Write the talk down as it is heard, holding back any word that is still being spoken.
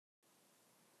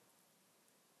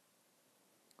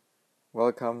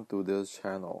Welcome to this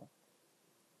channel.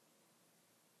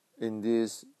 In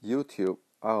this YouTube,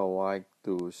 I would like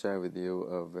to share with you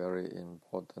a very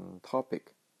important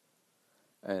topic,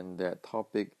 and that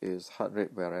topic is heart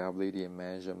rate variability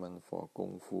measurement for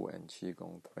Kung Fu and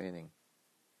Qigong training.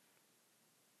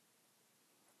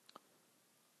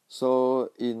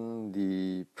 So in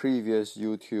the previous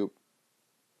YouTube,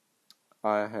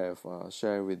 I have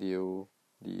shared with you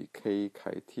the K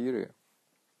criteria.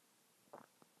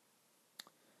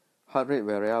 Heart rate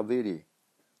variability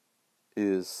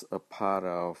is a part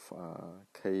of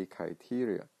K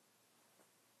criteria.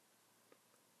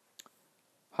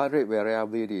 Heart rate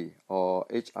variability, or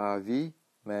HRV,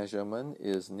 measurement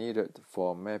is needed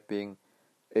for mapping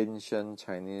ancient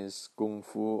Chinese Kung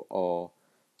Fu or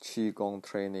Qigong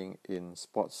training in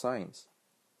sports science.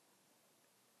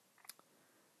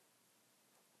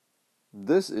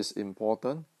 This is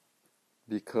important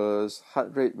because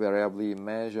heart rate variability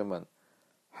measurement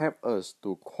help us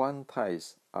to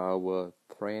quantize our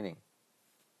training.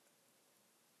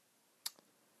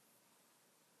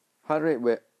 Heart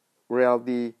rate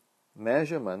variability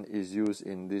measurement is used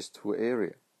in these two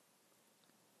areas.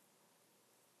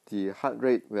 The heart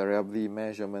rate variability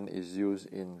measurement is used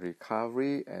in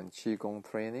recovery and Qigong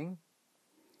training,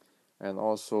 and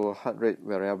also heart rate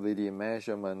variability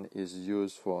measurement is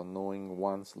used for knowing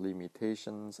one's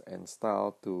limitations and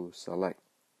style to select.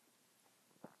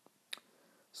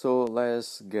 So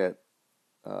let's get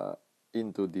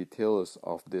into details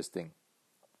of this thing.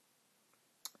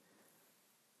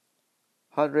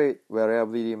 Heart rate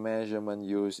variability measurement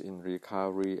used in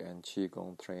recovery and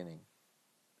Qigong training.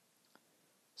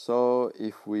 So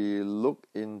if we look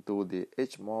into the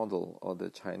H model, or the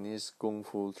Chinese Kung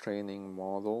Fu training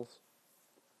models,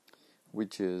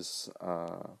 which is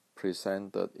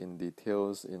presented in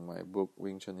details in my book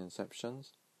Wing Chun Inceptions,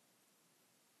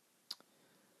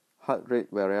 heart rate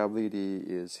variability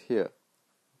is here.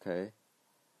 Okay,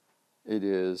 it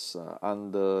is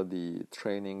under the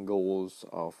training goals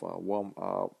of warm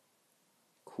up,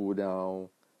 cool down,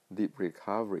 deep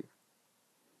recovery,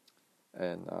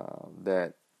 and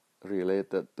that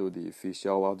related to the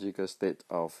physiological state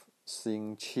of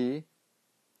Xing Qi,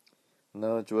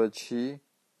 Nurture Qi,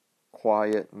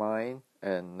 quiet mind,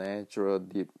 and natural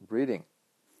deep breathing.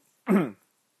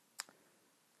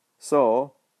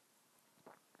 So,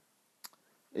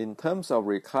 in terms of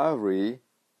recovery,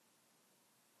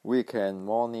 we can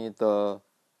monitor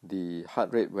the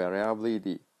heart rate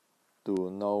variability to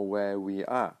know where we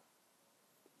are.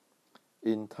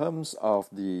 In terms of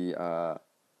the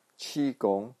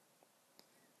Qigong,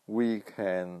 we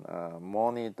can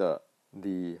monitor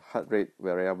the heart rate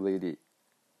variability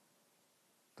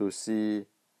to see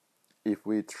if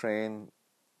we train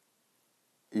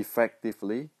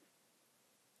effectively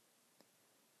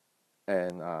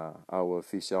and our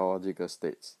physiological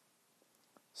states.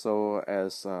 So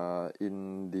as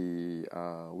in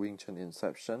the Wing Chun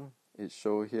Inception, it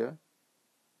shows here.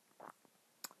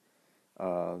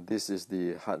 This is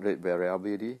the heart rate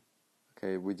variability,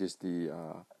 okay, which is the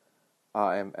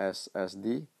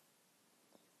RMSSD.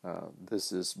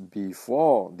 This is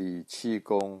before the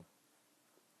Qigong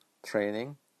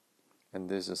training, and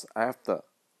this is after.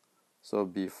 So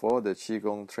before the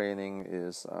Qigong training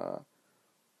is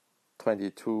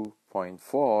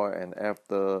 22.4, and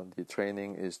after the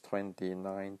training is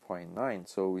 29.9.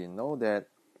 So we know that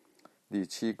the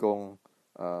Qigong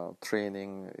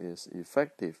training is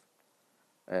effective,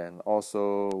 and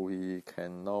also we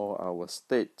can know our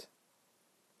state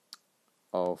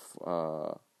of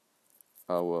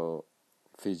our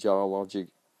physiologic.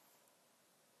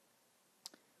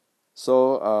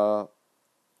 So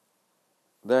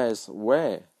that is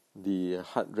where the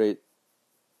heart rate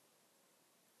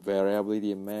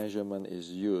variability measurement is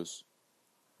used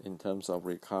in terms of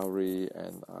recovery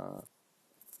and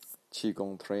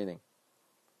Qigong training.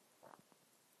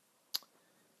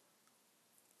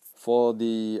 For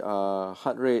the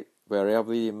heart rate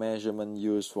variability measurement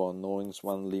used for knowing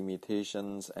one's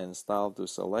limitations and style to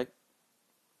select,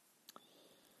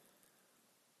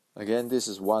 again, this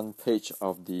is one page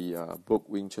of the book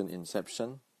Wing Chun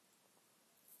Inception.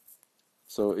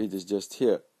 So it is just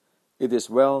here. It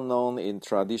is well known in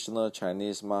traditional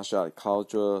Chinese martial art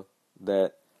culture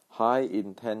that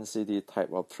high-intensity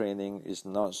type of training is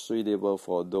not suitable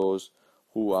for those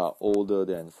who are older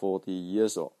than 40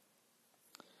 years old.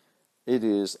 It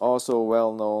is also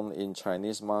well known in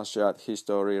Chinese martial art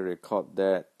history record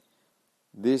that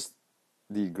this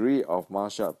degree of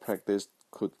martial art practice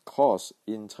could cause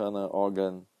internal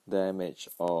organ damage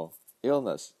or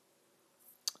illness.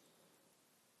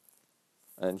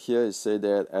 And here it said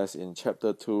that, as in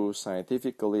chapter 2,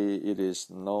 scientifically it is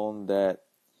known that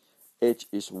age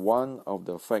is one of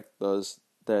the factors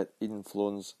that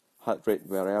influence heart rate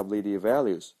variability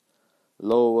values.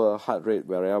 Lower heart rate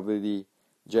variability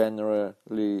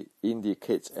generally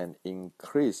indicates an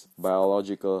increased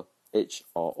biological age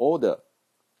or older.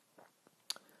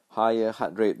 Higher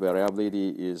heart rate variability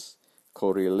is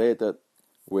correlated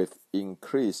with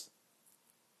increased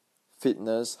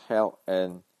fitness, health,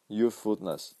 and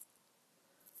youthfulness.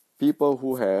 People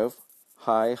who have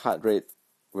high heart rate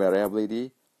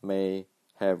variability may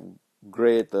have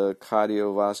greater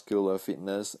cardiovascular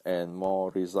fitness and more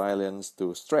resilience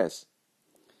to stress.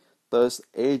 Thus,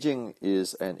 aging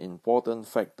is an important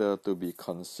factor to be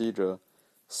considered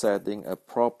setting a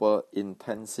proper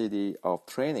intensity of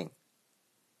training.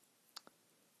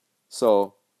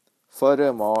 So,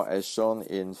 furthermore, as shown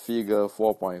in figure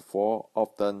 4.4,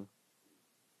 often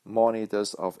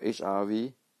monitors of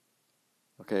HRV,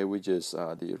 which is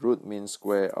the root mean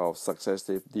square of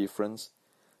successive difference,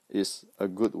 is a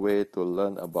good way to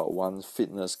learn about one's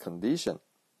fitness condition.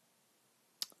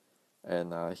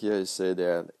 And here it said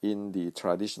that in the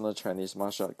traditional Chinese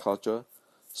martial art culture,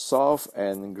 soft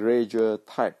and gradual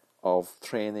type of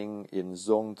training in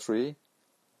zone 3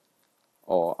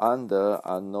 or under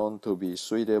are known to be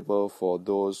suitable for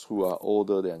those who are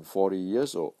older than 40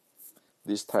 years old.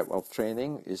 This type of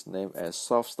training is named as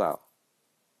soft style.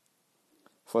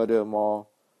 Furthermore,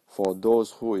 for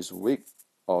those who is weak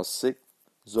or sick,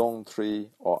 zone 3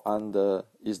 or under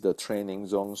is the training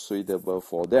zone suitable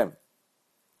for them.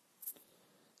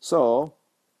 So,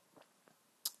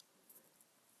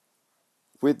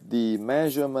 with the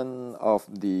measurement of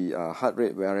the heart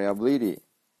rate variability,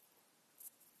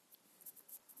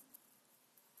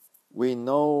 we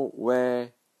know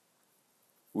where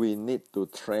we need to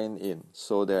train in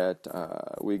so that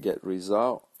we get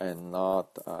result and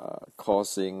not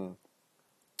causing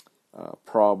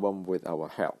problem with our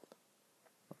health.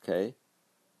 Okay.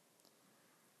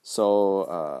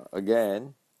 So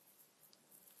again,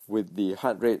 with the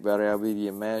heart rate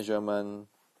variability measurement,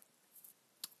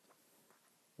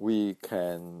 we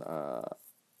can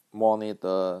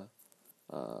monitor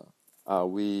are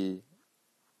we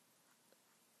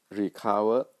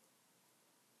recovered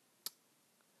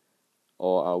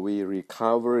or are we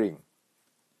recovering,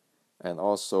 and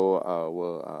also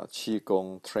our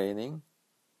Qigong training,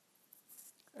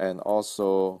 and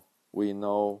also we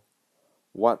know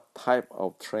what type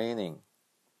of training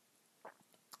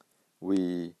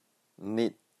we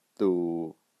need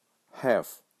to have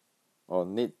or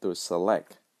need to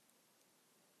select,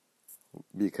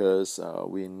 because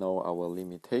we know our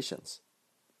limitations.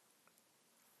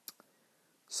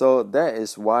 So that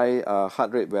is why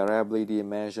heart rate variability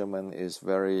measurement is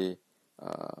very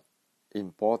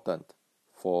important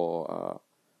for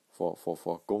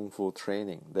Kung Fu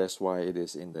training. That's why it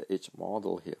is in the H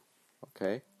model here.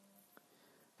 Okay.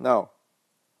 Now,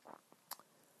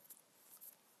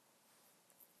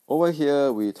 over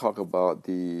here we talk about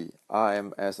the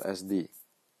RMSSD.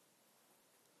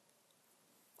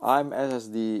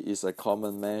 RMSSD is a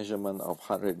common measurement of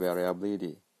heart rate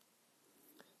variability.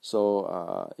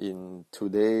 So in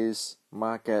today's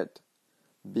market,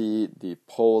 be it the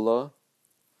Polar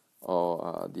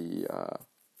or the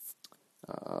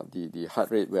heart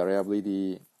rate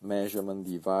variability measurement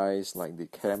device like the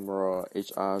Camera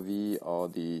HRV or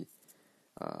the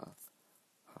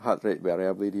heart rate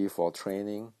variability for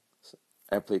training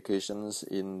applications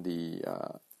in the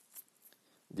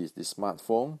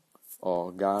smartphone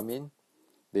or Garmin,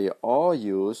 they all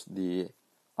use the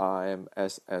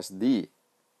RMSSD,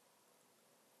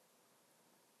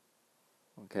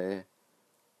 okay,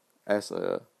 as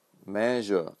a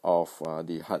measure of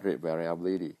the heart rate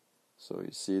variability. So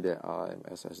you see that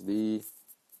RMSSD,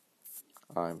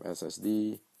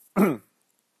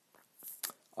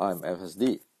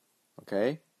 RMSSD,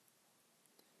 okay.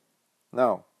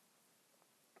 Now,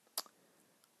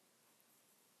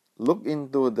 look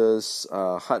into this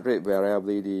heart rate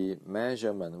variability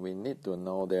measurement. We need to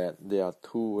know that there are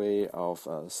two ways of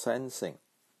sensing.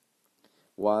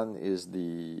 One is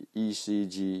the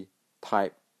ECG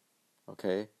type,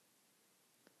 okay,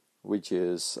 which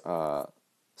is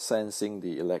sensing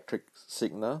the electric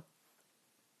signal.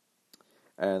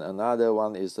 And another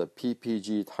one is the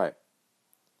PPG type,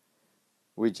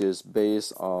 which is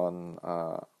based on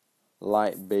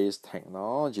light-based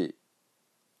technology,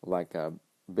 like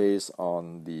based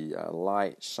on the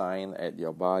light shine at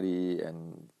your body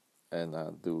and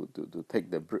to take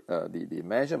the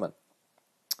measurement.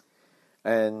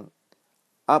 And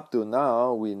up to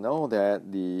now, we know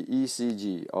that the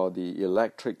ECG or the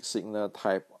electric signal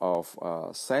type of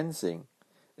sensing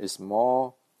is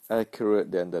more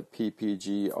accurate than the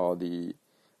PPG or the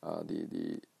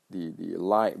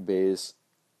light-based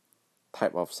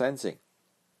type of sensing.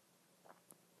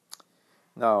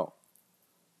 Now,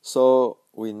 so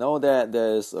we know that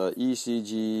there's a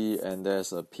ECG and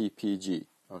there's a PPG.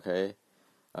 Okay,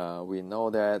 we know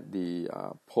that the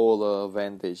Polar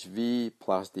Vantage V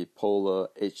plus the Polar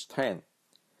H10.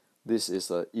 This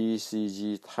is a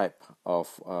ECG type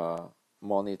of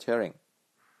monitoring.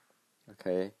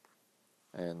 Okay,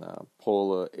 and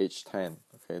Polar H10.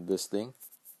 Okay, this thing.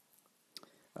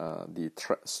 The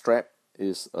strap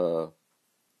is a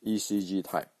ECG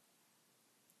type.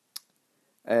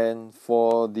 And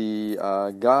for the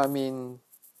Garmin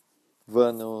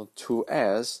Venu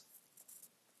 2S,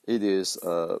 it is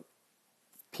a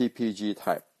PPG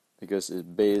type because it's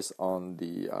based on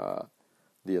the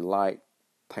light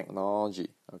technology.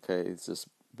 Okay, it's just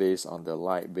based on the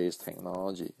light-based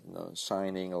technology,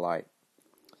 shining light,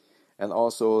 and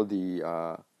also the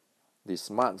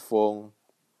smartphone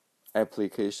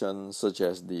applications such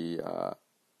as the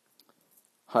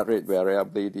heart rate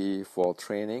variability for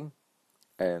training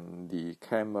and the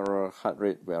camera heart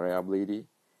rate variability,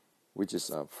 which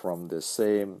is from the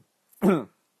same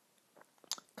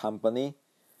company.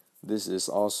 This is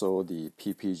also the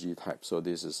PPG type. So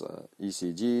this is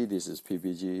ECG, this is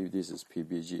PPG, this is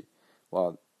PPG.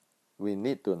 Well, we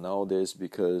need to know this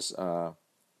because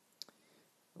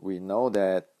we know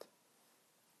that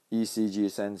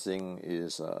ECG sensing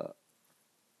is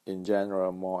in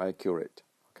general more accurate.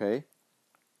 Okay.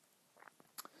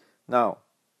 Now,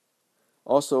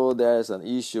 also there's an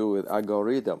issue with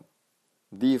algorithm.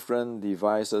 Different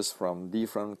devices from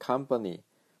different company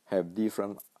have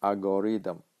different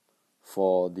algorithm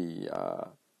for the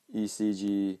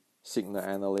ECG signal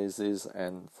analysis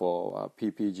and for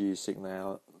PPG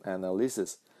signal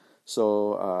analysis.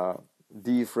 So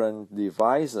different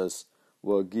devices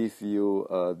will give you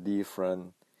a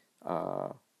different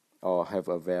or have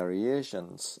a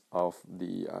variations of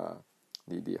the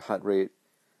heart rate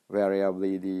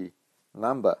variability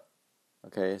number.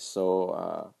 Okay,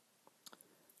 so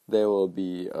there will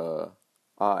be a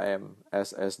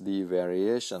RMSSD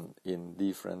variation in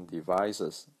different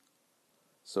devices,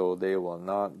 so they will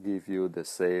not give you the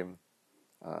same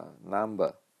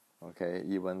number. Okay,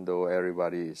 even though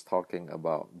everybody is talking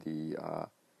about the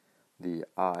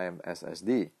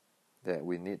RMSSD, that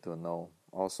we need to know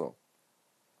also.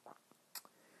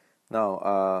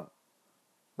 Now,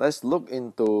 let's look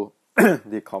into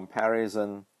the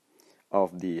comparison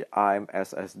of the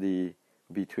RMSSD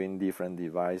between different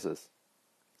devices.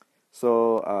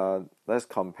 So let's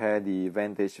compare the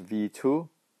Vantage V2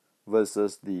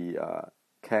 versus the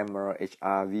Camera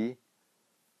HRV.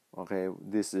 Okay,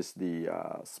 this is the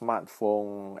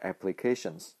smartphone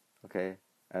applications. Okay,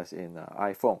 as in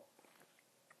iPhone.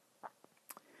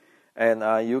 And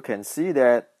you can see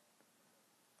that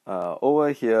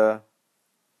over here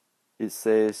it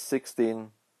says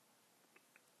 16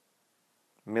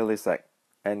 millisecond,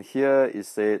 and here it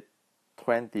said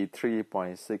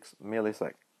 23.6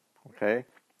 millisecond. Okay,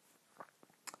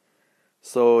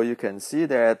 so you can see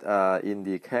that in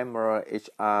the Camera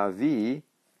HRV,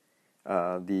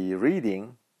 the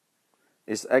reading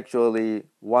is actually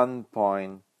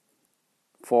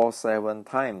 1.47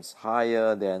 times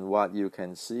higher than what you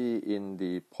can see in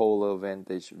the Polar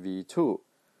Vantage V2.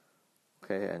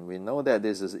 Okay, and we know that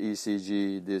this is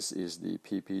ECG, this is the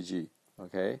PPG.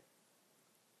 Okay,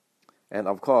 and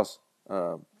of course,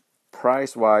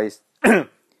 price-wise,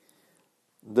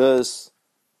 this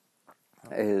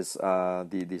is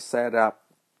the setup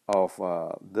of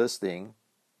this thing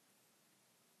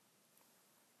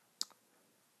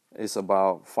is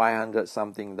about $500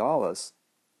 something,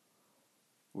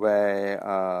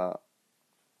 where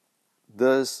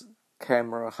this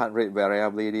camera heart rate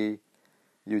variability,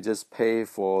 you just pay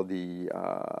for the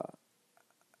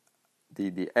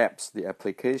apps, the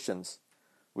applications,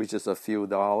 which is a few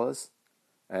dollars,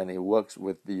 and it works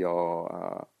with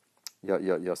your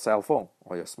cell phone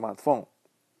or your smartphone.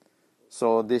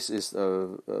 So this is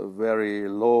a very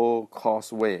low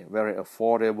cost way, very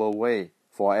affordable way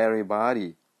for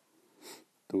everybody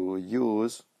to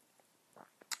use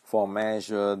for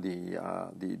measure the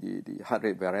heart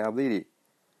rate variability.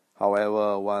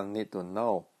 However, one need to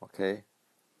know. Okay,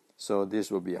 so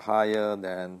this will be higher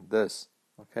than this.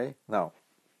 Okay, now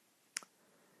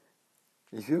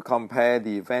if you compare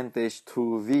the Vantage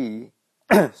 2V,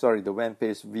 the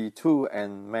Vantage V2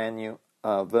 and Venu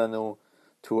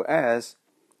 2S,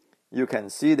 you can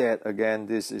see that again.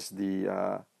 This is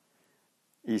the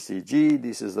ECG,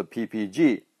 this is the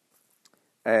PPG,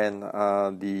 and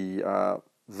the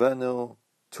Venu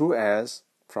 2S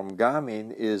from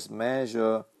Garmin is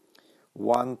measured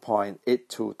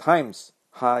 1.82 times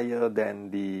higher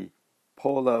than the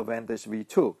Polar Vantage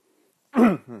V2.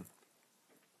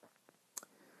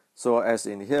 So as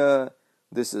in here,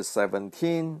 this is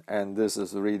 17 and this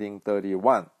is reading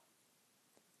 31.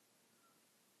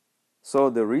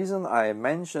 So the reason I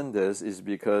mention this is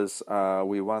because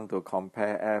we want to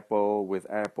compare apple with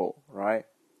apple, right?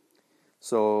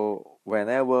 So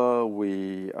whenever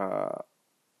we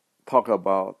talk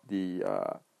about the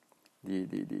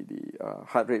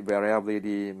heart rate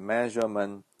variability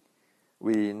measurement,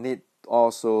 we need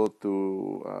also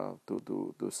to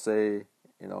say,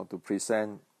 to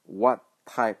present what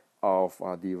type of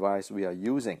device we are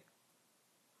using.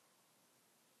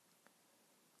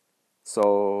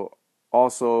 So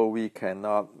also we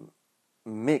cannot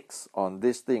mix on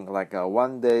this thing, like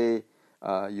one day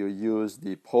you use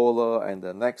the Polar and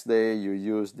the next day you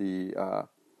use the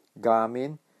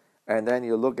Garmin, and then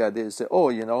you look at it and say,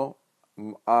 oh,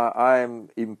 I'm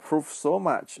improved so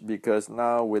much because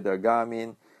now with the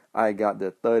Garmin I got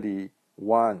the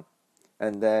 31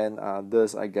 and then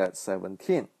this I got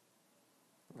 17.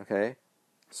 Okay,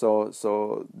 so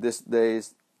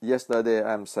yesterday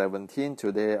I'm 17,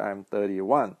 today I'm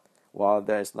 31. Well,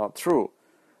 that is not true.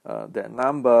 That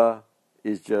number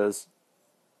is just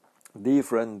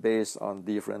different based on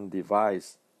different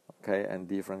device, okay, and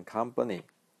different company.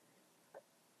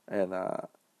 And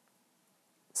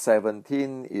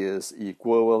 17 is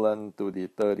equivalent to the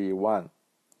 31.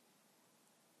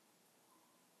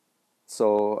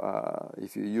 So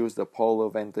if you use the Polar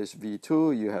Vantage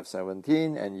V2, you have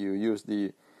 17, and you use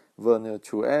the Venu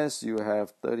 2S, you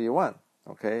have 31.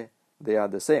 Okay, they are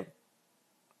the same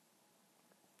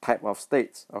type of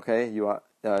states. Okay, you are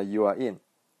in.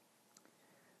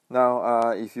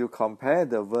 Now, if you compare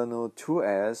the Venu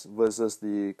 2S versus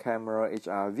the Camera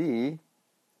HRV,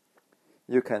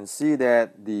 you can see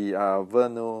that the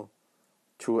Venu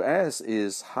 2S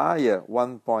is higher,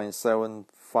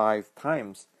 1.75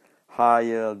 times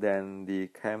higher than the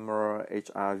Camera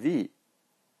HRV.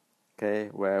 Okay,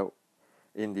 where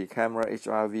in the Camera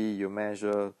HRV you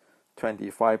measure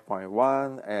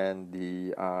 25.1 and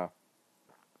the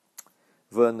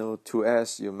Venu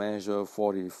 2S you measure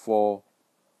 44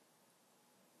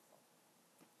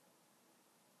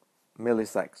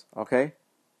 milliseconds. Okay,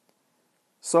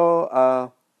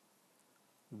 so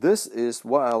this is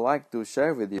what I like to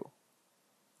share with you.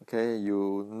 Okay,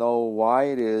 you know why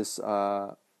it is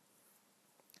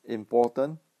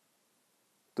important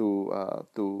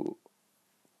to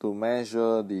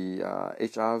measure the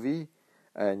HRV,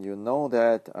 and you know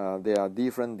that there are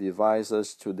different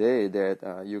devices today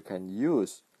that you can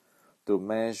use to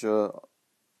measure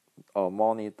or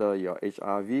monitor your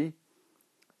HRV,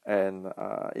 and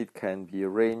it can be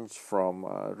ranged from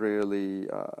really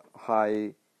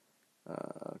high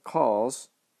cost.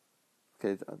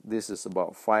 Okay, this is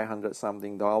about $500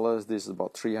 something, this is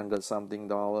about $300 something,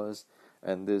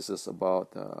 and this is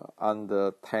about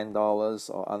under $10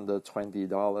 or under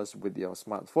 $20 with your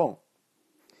smartphone.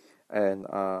 And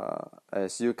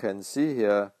as you can see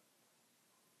here,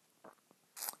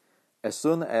 as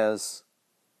soon as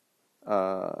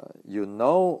you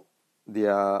know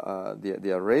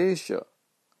their ratio,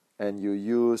 and you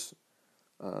use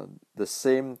the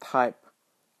same type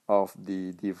of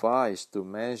the device to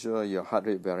measure your heart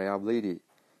rate variability,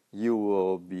 you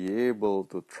will be able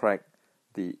to track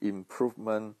the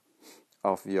improvement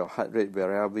of your heart rate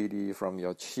variability from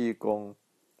your Qigong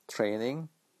training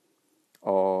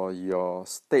or your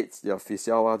states, your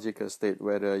physiological state,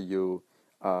 whether you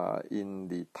are in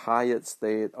the tired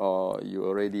state or you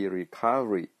already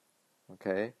recovery.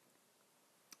 Okay,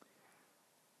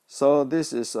 so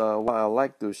this is what I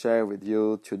like to share with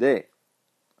you today.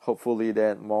 Hopefully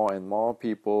that more and more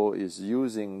people is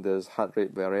using this heart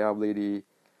rate variability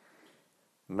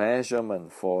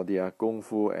measurement for their Kung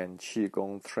Fu and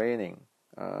Qigong training,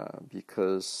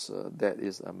 because that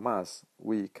is a must.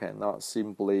 We cannot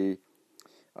simply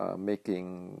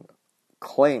making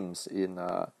claims in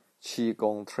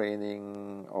Qigong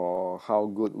training or how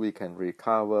good we can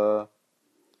recover,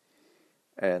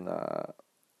 and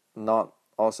not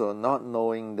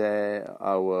knowing that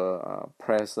our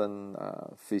present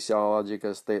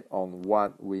physiological state on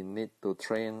what we need to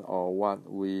train or what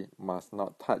we must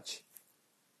not touch.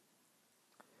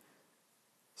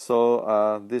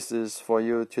 So this is for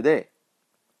you today.